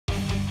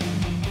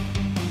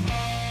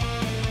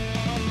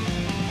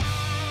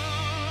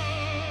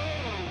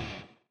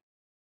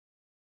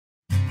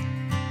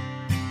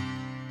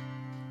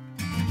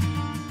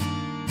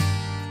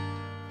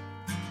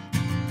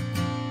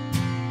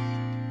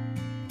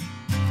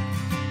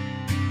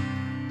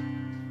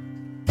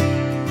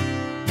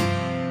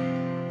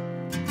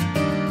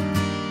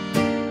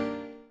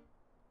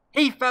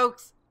Hey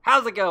folks,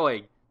 how's it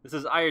going? This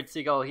is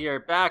Seagull here,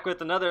 back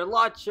with another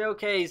lot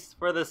showcase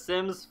for The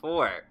Sims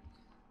 4.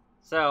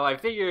 So I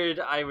figured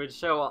I would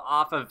show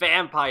off a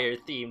vampire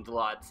themed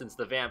lot since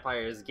the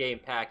Vampires game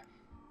pack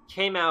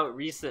came out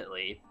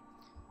recently.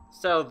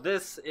 So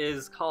this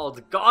is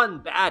called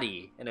Gone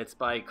Batty, and it's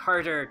by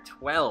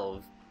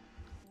Karrterr12.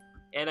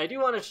 And I do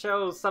want to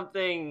show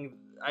something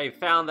I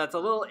found that's a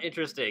little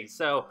interesting.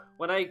 So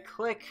when I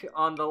click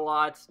on the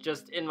lot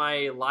just in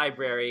my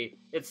library,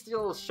 it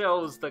still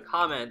shows the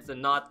comments and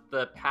not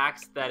the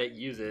packs that it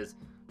uses.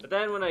 But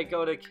then when I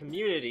go to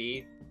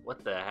community,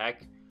 what the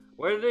heck?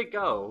 Where did it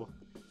go?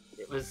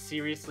 It was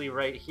seriously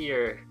right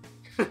here.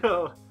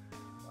 Okay,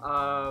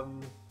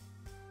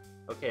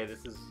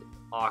 this is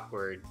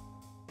awkward.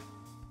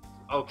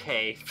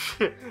 Okay,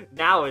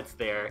 now it's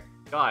there.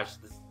 Gosh,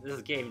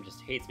 this game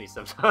just hates me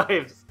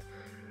sometimes.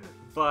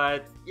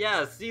 But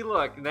yeah, see,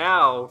 look,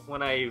 now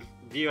when I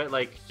view it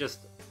like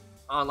just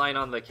online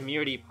on the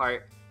community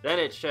part, then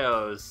it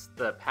shows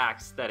the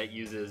packs that it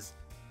uses.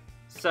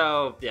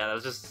 So yeah, that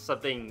was just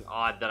something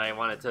odd that I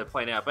wanted to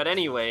point out. But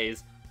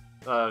anyways,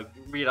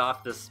 read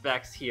off the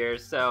specs here.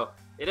 So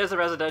it is a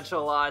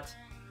residential lot.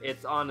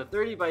 It's on a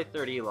 30 by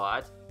 30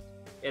 lot.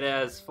 It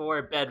has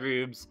 4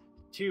 bedrooms,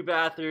 2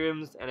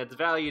 bathrooms, and it's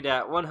valued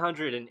at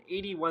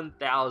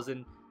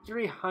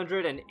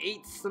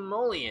 181,308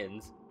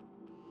 simoleons.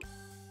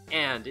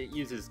 And it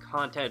uses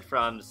content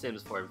from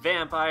Sims 4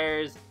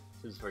 Vampires,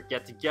 Sims 4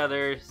 Get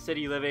Together,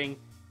 City Living,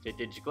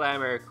 Vintage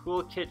Glamour,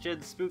 Cool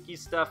Kitchen, Spooky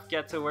Stuff,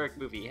 Get to Work,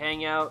 Movie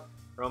Hangout,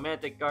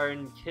 Romantic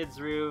Garden,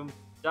 Kids Room,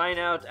 Dine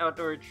Out,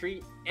 Outdoor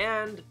Treat,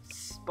 and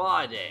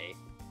Spa Day.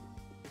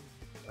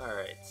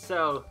 Alright,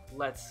 so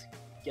let's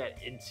get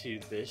into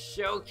this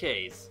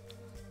showcase.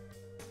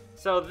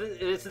 So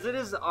since it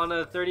is on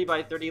a 30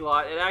 by 30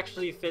 lot, it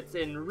actually fits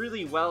in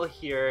really well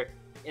here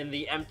in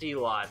the empty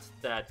lot.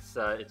 That's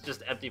it's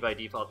just empty by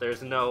default.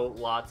 There's no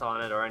lots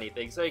on it or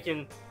anything, so you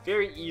can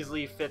very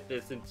easily fit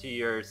this into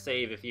your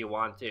save if you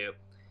want to.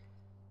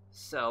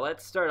 So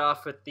let's start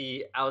off with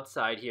the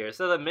outside here.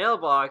 So the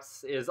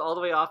mailbox is all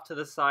the way off to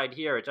the side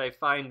here, which I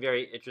find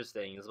very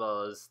interesting, as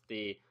well as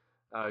the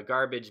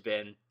garbage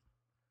bin.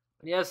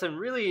 And you have some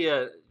really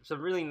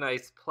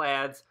nice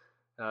plaids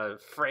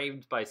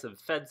framed by some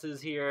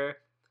fences here.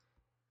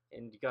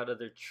 And you got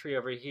another tree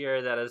over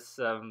here that has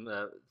some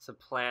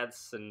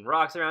plants and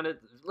rocks around it.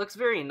 It looks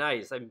very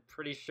nice. I'm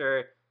pretty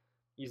sure it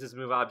uses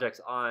move objects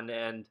on.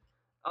 And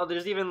oh,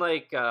 there's even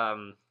like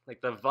the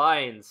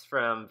vines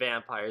from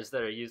vampires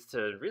that are used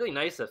to really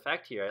nice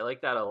effect here. I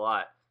like that a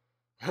lot.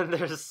 And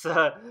there's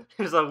a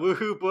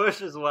woohoo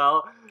bush as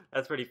well.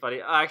 That's pretty funny.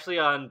 Actually,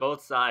 on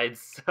both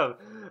sides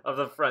of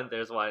the front,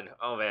 there's one.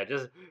 Oh man,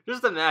 just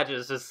imagine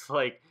it's just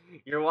like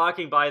you're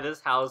walking by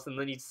this house and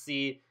then you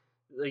see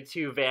like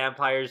 2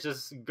 vampires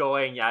just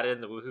going at it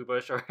in the woohoo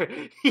bush, or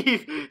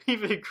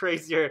even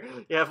crazier,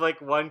 you have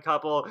like one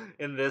couple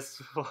in this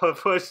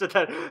bush and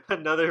then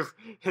another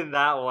in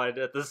that one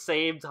at the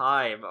same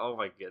time. Oh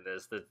my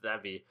goodness,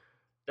 that'd be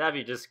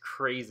just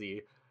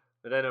crazy.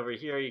 But then over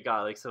here you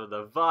got like some of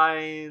the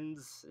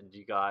vines, and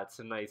you got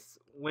some nice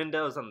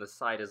windows on the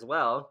side as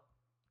well.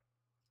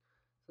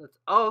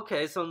 Oh,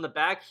 okay, so in the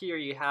back here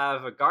you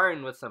have a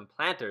garden with some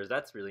planters.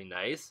 That's really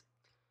nice.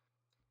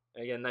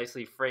 Again,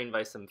 nicely framed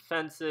by some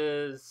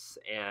fences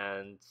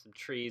and some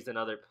trees and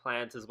other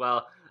plants as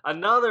well.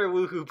 Another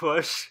woohoo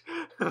bush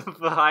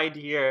behind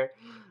here.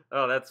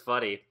 Oh, that's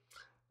funny.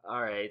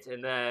 Alright,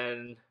 and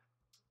then,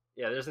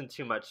 yeah, there isn't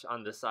too much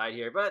on the side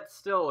here, but it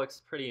still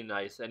looks pretty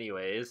nice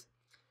anyways.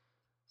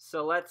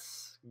 So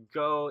let's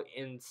go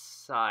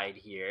inside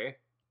here.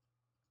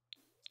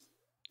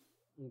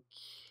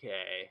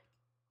 Okay,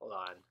 hold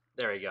on.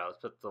 There we go, let's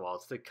put the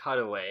walls to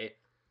cutaway.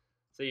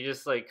 So you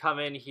just like come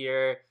in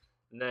here,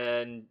 and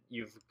then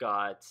you've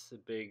got a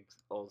big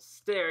old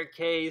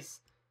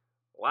staircase.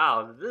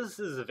 Wow, this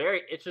is a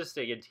very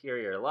interesting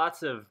interior.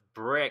 Lots of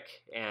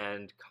brick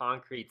and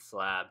concrete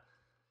slab.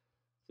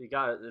 So you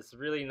got this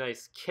really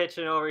nice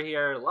kitchen over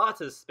here.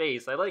 Lots of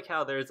space. I like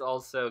how there's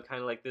also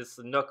kind of like this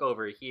nook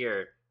over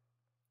here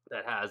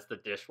that has the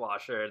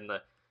dishwasher and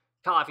the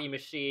coffee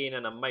machine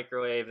and a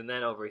microwave. And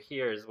then over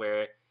here is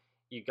where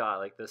you got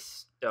like the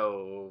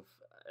stove.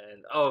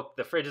 And oh,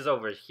 the fridge is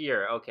over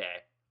here.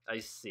 Okay, I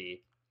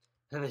see.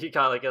 And then you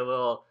got like a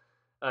little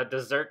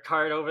dessert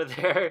cart over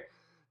there.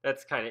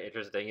 That's kind of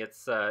interesting.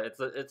 It's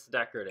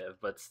decorative,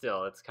 but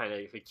still, it's kind of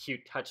a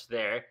cute touch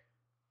there.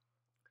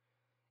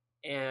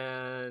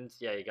 And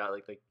yeah, you got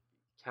like the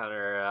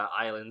counter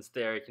islands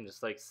there. You can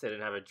just like sit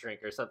and have a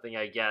drink or something,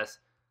 I guess.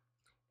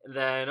 And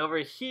then over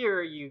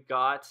here, you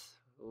got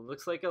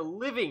looks like a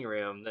living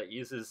room that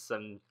uses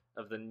some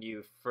of the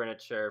new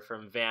furniture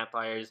from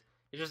Vampires.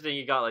 Interesting.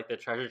 You got like the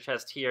treasure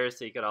chest here,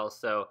 so you could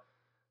also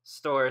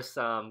store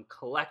some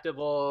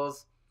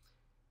collectibles.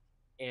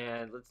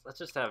 And let's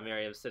just have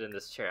Miriam sit in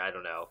this chair. I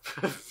don't know,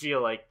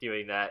 feel like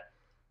doing that.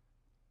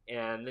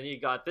 And then you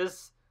got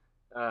this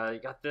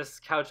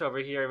couch over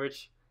here,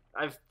 which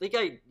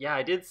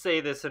I did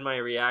say this in my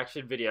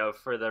reaction video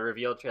for the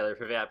reveal trailer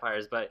for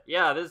Vampires, but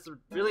yeah, this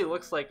really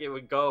looks like it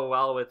would go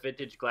well with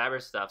Vintage Glamour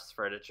Stuff's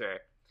furniture.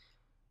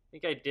 I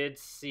think I did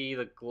see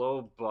the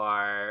glow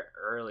bar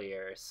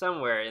earlier,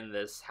 somewhere in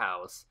this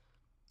house.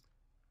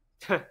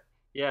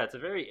 Yeah, it's a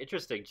very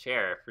interesting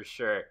chair, for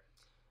sure.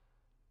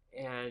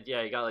 And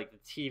yeah, you got like the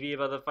TV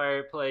above the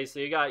fireplace, so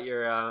you got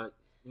your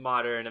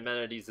modern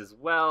amenities as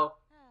well.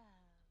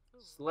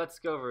 So let's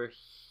go over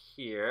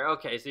here.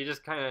 Okay, so you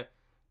just kind of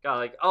got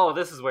like, oh,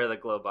 this is where the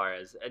glow bar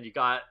is. And you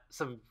got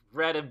some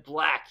red and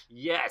black,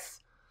 yes!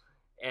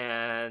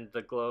 And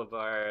the glow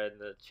bar and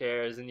the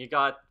chairs, and you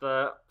got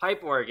the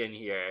pipe organ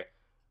here,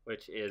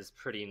 which is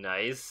pretty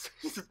nice.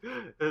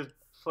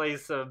 Play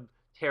some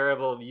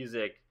terrible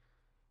music.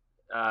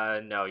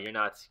 No, you're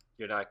not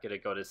gonna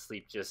go to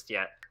sleep just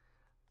yet.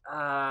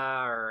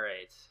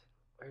 Alright.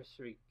 Where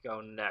should we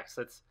go next?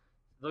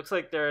 Looks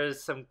like there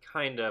is some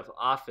kind of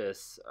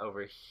office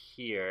over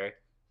here.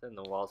 It's in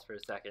the walls for a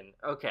second.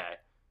 Okay.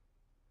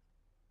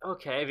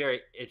 Okay,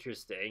 very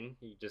interesting.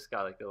 You just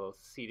got like a little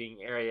seating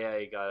area,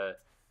 you got a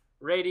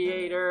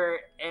radiator,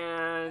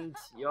 and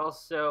you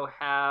also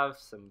have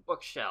some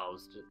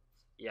bookshelves.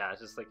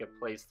 Just like a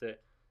place to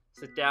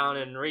sit down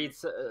and read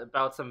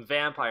about some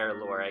vampire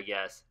lore, I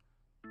guess.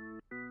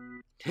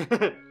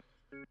 That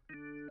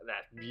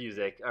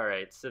music.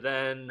 Alright, so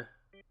then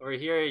over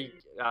here, it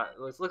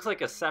looks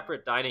like a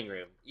separate dining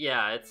room.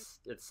 Yeah, it's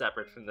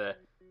separate from the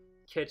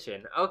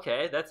kitchen.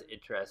 Okay, that's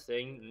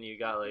interesting. And you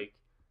got like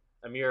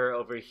a mirror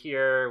over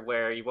here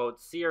where you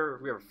won't see your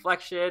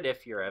reflection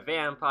if you're a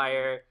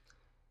vampire.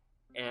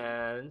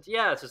 And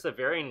yeah, it's just a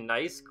very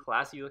nice,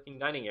 classy looking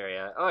dining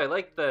area. Oh, I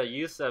like the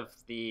use of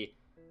the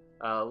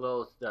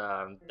little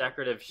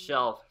decorative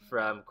shelf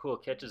from Cool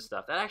Kitchen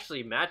Stuff. That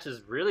actually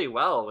matches really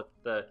well with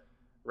the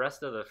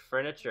rest of the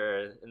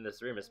furniture in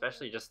this room,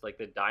 especially just like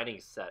the dining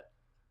set.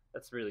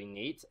 That's really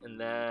neat. And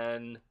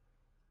then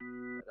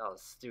what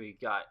else do we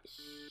got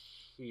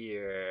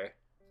here?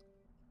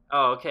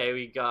 Oh, okay,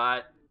 we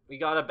got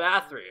a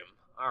bathroom.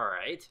 All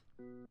right,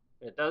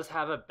 it does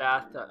have a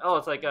bathtub. Oh,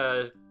 it's like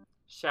a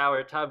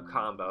shower tub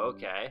combo.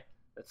 Okay,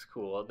 that's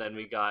cool. Then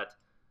we got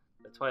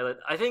the toilet.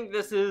 I think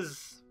this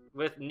is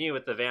new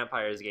with the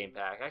Vampires game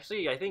pack.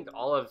 Actually, I think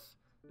all of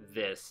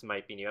this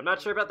might be new. I'm not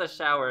sure about the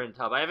shower and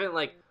tub. I haven't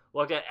like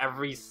looked at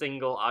every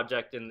single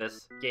object in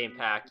this game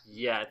pack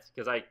yet,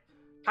 because I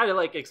kind of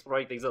like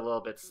exploring things a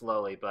little bit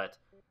slowly, but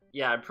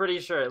yeah, I'm pretty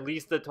sure at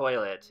least the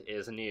toilet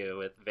is new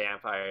with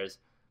Vampires.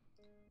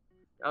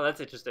 Oh, that's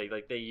interesting.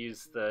 Like, they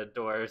use the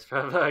doors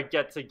from a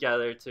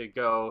get-together to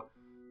go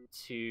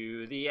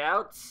to the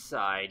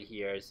outside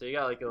here. So you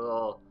got like a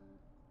little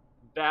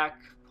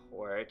back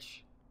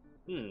porch.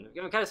 I'm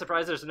kind of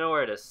surprised there's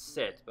nowhere to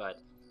sit, but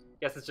I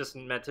guess it's just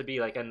meant to be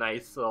like a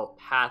nice little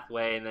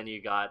pathway, and then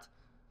you got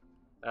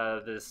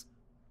this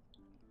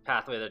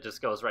pathway that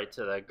just goes right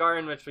to the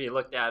garden, which we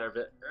looked at a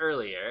bit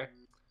earlier.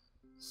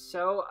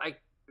 So I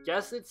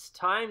guess it's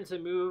time to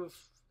move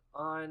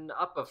on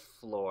up a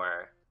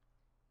floor.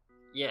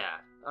 Yeah,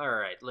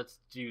 alright, let's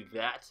do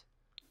that.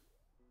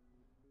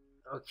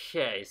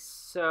 Okay,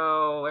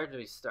 so where do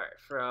we start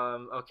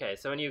from? Okay,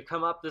 so when you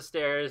come up the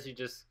stairs, you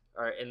just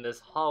are in this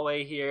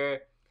hallway here,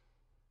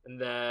 and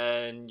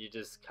then you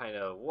just kind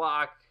of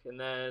walk, and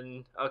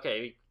then, okay,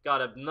 we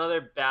got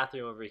another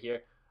bathroom over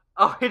here.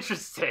 Oh,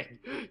 interesting!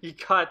 You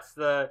got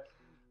the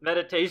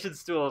meditation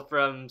stool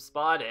from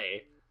Spa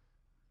Day.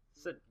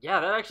 So, yeah,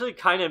 that actually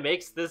kind of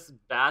makes this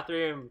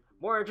bathroom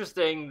more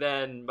interesting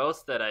than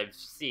most that I've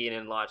seen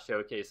in lot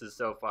showcases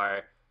so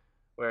far,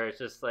 where it's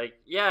just like,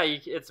 yeah,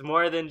 it's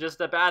more than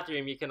just a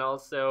bathroom. You can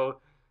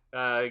also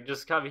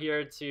just come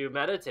here to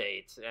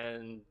meditate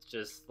and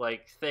just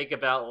like think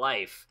about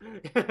life.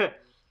 So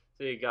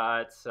you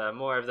got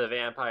more of the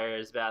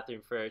Vampires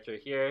bathroom furniture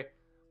here.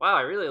 Wow,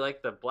 I really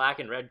like the black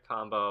and red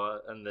combo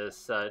on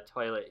this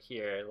toilet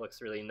here. It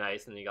looks really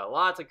nice, and you got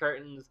lots of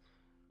curtains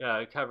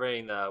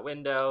covering the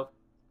window.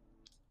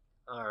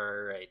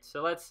 Alright,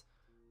 so let's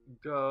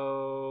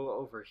go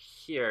over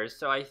here.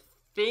 So I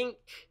think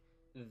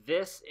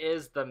this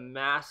is the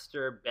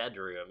master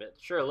bedroom. It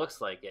sure looks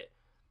like it.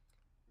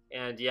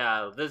 And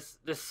yeah, this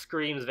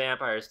screams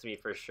vampires to me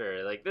for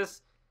sure. Like,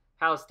 this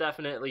house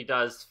definitely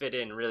does fit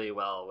in really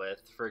well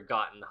with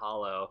Forgotten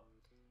Hollow.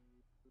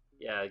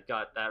 Yeah,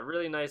 got that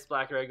really nice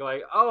black and red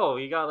going. Oh,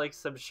 you got like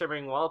some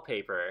shimmering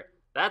wallpaper.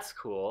 That's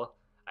cool.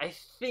 I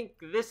think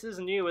this is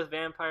new with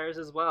vampires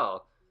as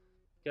well.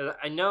 Because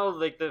I know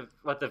like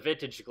what the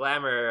vintage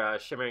glamour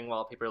shimmering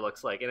wallpaper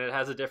looks like, and it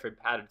has a different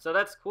pattern. So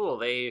that's cool.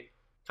 They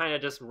kind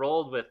of just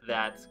rolled with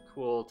that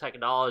cool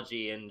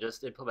technology and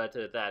just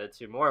implemented that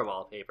into more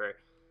wallpaper.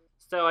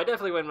 So I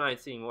definitely wouldn't mind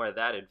seeing more of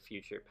that in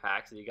future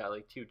packs. And you got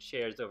like 2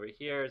 chairs over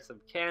here,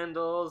 some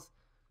candles.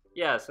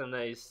 Yeah, some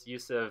nice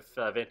use of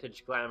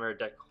vintage glamour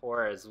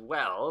decor as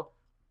well.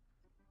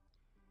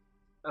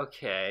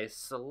 Okay,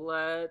 so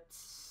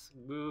let's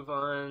move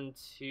on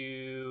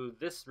to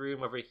this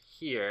room over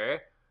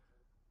here.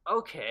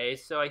 Okay,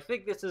 so I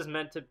think this is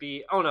meant to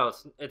be... Oh no,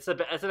 it's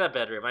in a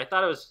bedroom. I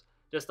thought it was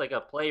just like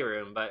a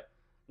playroom, but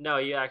No,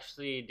 you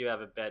actually do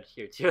have a bed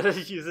here too.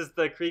 It uses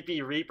the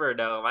creepy Reaper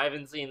gnome. I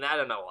haven't seen that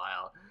in a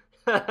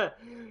while.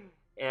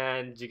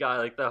 And you got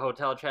like the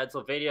Hotel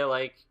Transylvania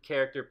like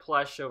character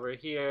plush over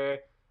here.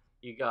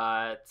 You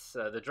got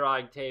the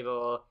drawing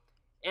table,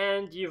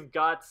 and you've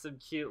got some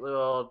cute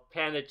little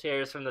panda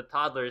chairs from the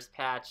toddlers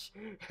patch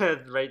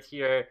right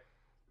here,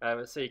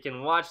 so you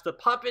can watch the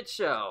puppet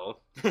show.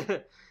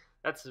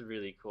 That's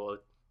really cool.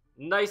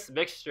 Nice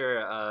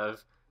mixture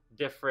of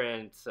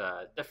different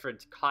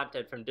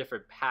content from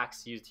different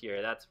packs used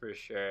here, that's for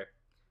sure.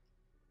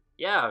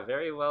 Yeah,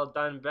 very well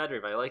done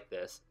bedroom. I like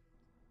this.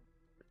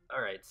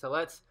 Alright, so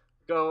let's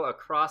go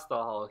across the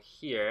hall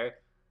here.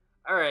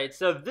 Alright,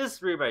 so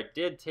this room I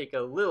did take a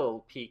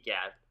little peek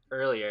at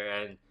earlier,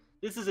 and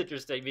this is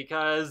interesting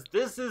because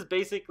this is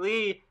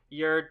basically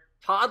your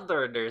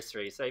toddler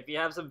nursery. So if you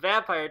have some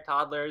vampire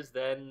toddlers,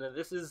 then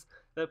this is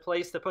the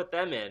place to put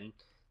them in.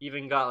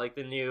 Even got like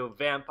the new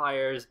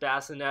vampires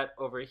bassinet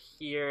over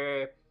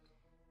here,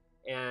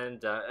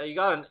 and you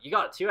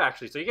got two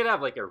actually, so you can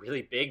have like a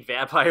really big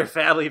vampire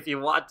family if you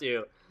want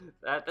to.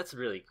 That's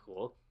really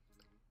cool.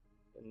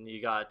 And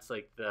you got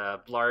like the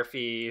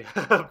Blarfy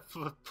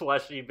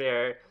plushy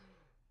bear,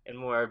 and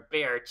more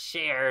bear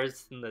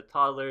chairs, and the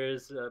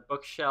toddlers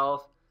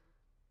bookshelf.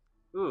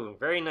 Ooh,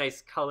 very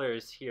nice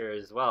colors here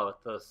as well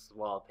with this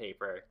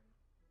wallpaper.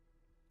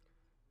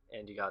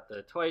 And you got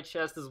the toy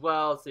chest as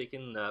well, so you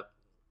can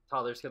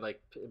toddlers can like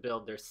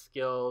build their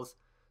skills.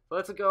 So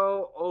let's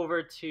go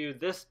over to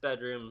this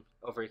bedroom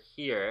over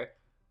here.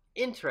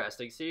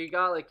 Interesting. So you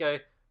got like a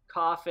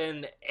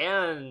coffin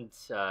and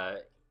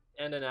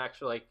an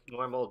actual like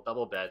normal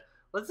double bed.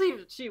 Let's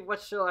see what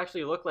she'll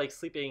actually look like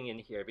sleeping in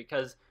here,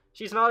 because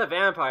she's not a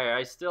vampire.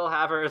 I still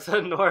have her as a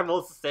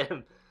normal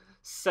sim.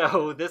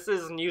 So this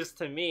is news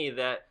to me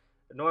that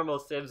normal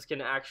sims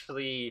can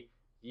actually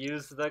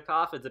use the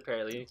coffins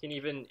apparently. You can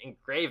even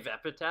engrave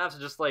epitaphs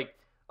just like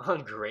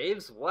on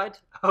graves? What?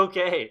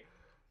 Okay.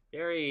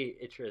 Very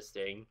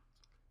interesting.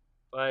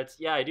 But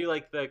yeah, I do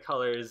like the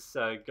colors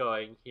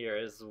going here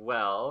as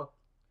well.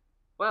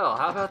 Well,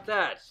 how about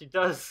that? She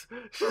does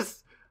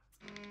just...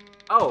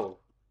 Oh,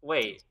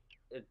 wait.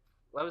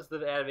 What was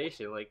the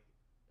animation? Like,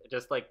 it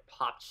just like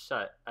popped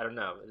shut. I don't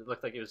know. It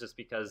looked like it was just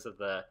because of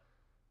the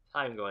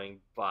time going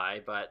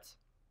by, but...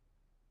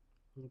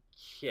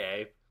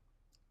 Okay.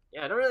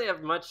 Yeah, I don't really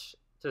have much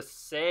to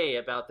say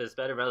about this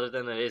bedroom other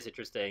than that it is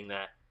interesting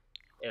that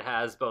it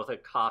has both a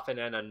coffin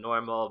and a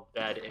normal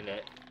bed in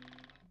it.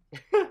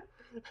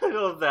 I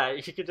love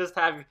that. You could just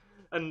have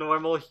a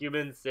normal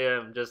human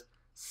sim just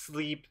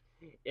sleep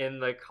in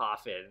the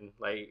coffin.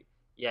 Like,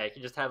 yeah, you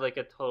can just have like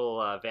a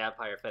total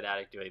vampire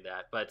fanatic doing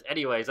that. But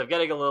anyways, I'm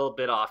getting a little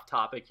bit off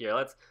topic here.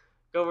 Let's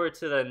go over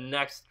to the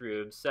next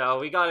room. So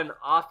we got an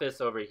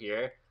office over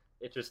here.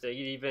 Interesting.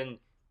 It even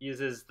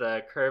uses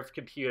the curved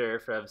computer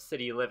from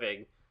City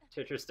Living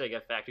to interesting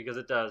effect because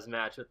it does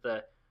match with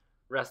the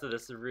rest of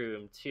this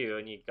room too.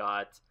 And you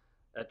got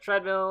a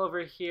treadmill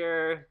over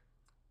here,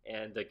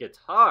 and the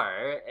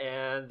guitar,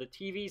 and the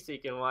TV so you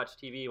can watch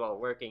TV while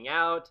working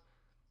out.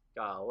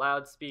 Got a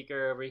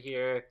loudspeaker over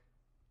here.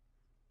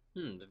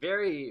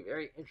 Very,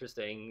 very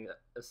interesting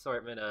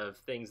assortment of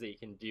things that you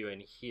can do in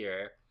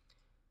here.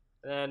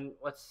 And then,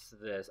 what's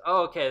this?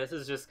 Oh, okay, this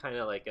is just kind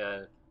of like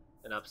an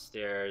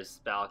upstairs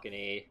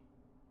balcony.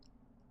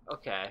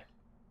 Okay.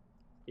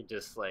 You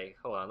just like,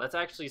 hold on, let's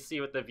actually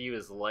see what the view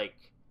is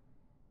like.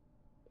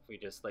 If we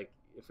just like,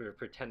 if we were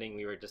pretending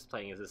we were just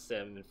playing as a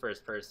sim in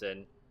first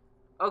person.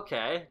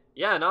 Okay,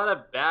 yeah, not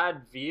a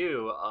bad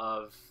view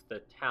of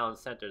the town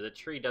center. The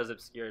tree does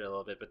obscure it a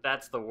little bit, but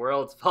that's the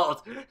world's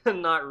fault,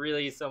 not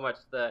really so much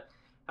the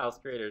house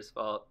creator's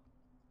fault.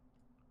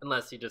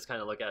 Unless you just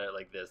kind of look at it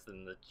like this,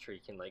 then the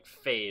tree can like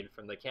fade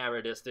from the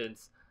camera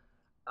distance.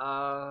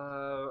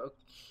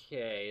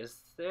 Okay,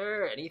 is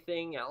there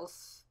anything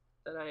else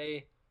that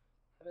I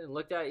haven't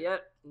looked at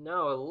yet?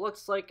 No, it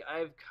looks like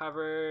I've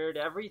covered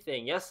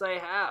everything. Yes, I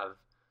have.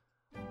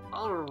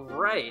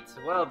 Alright,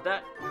 well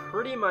that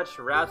pretty much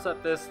wraps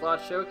up this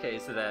slot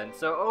showcase then.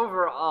 So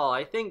overall,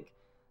 I think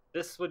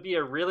this would be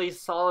a really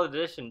solid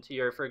addition to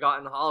your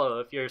Forgotten Hollow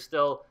if you're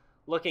still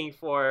looking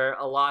for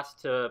a lot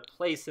to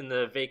place in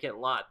the vacant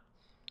lot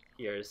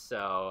here.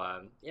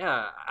 So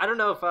yeah, I don't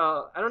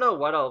know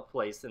what I'll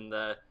place in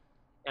the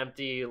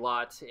empty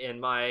lot in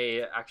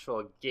my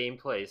actual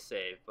gameplay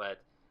save,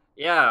 but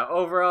yeah,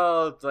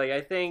 overall, like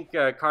I think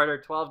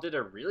Karrterr12 did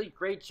a really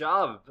great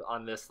job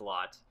on this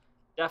lot.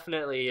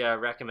 Definitely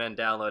recommend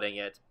downloading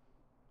it.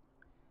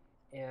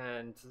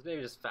 And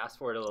maybe just fast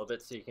forward a little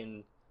bit so you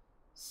can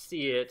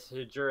see it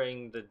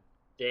during the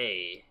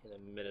day in a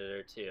minute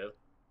or two.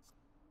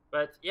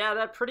 But yeah,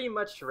 that pretty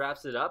much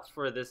wraps it up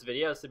for this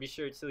video, so be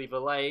sure to leave a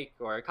like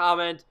or a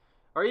comment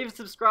or even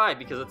subscribe,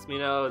 because it lets me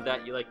know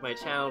that you like my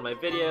channel and my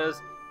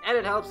videos, and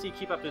it helps you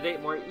keep up to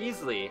date more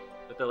easily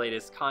with the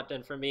latest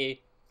content from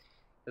me,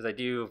 as I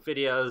do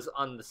videos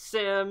on The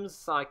Sims,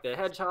 Sonic the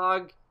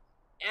Hedgehog,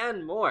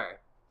 and more.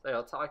 So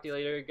I'll talk to you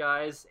later,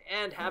 guys,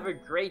 and have a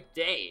great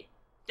day.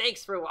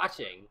 Thanks for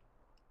watching.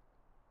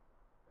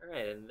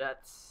 Alright, and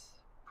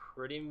that's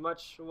pretty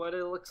much what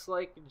it looks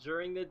like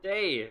during the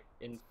day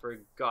in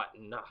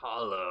Forgotten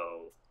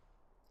Hollow.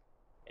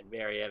 And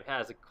Miriam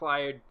has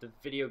acquired the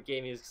video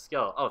gaming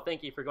skill. Oh,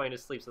 thank you for going to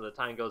sleep so the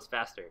time goes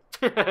faster.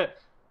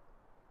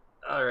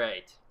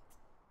 Alright.